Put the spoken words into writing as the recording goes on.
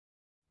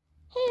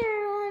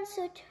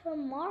so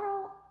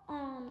tomorrow,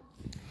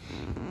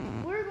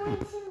 we're going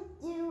to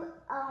do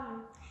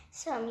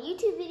some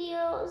YouTube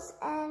videos,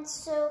 and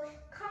so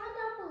comment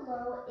down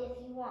below if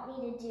you want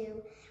me to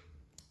do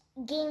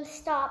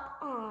GameStop,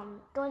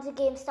 going to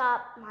GameStop,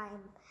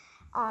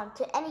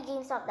 to any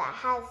GameStop that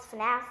has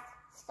Fnaf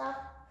stuff.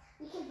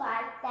 We can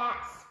buy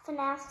that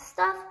Fnaf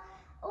stuff,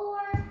 or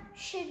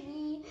should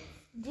we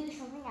do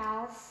something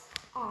else,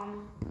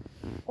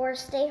 or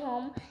stay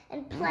home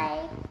and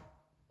play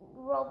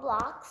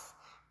Roblox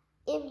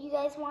if you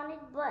guys wanted.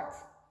 But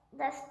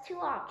that's two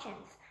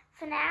options: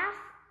 Fnaf,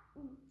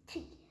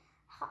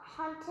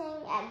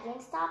 hunting at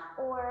GameStop,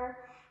 or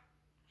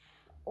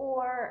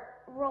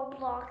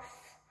Roblox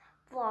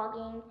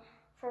vlogging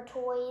for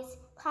toys.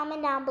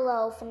 Comment down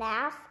below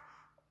FNAF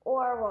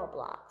or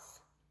Roblox.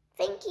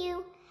 Thank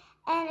you.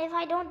 And if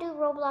I don't do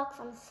Roblox,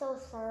 I'm so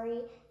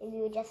sorry if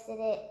you just did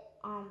it.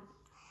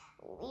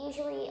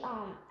 Usually,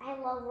 I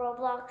love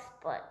Roblox,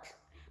 but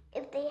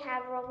if they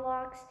have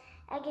Roblox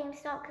at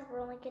GameStop, because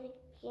we're only getting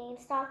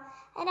GameStop,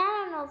 and I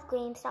don't know if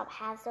GameStop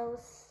has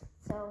those.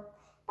 So,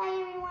 bye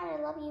everyone. I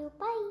love you.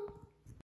 Bye.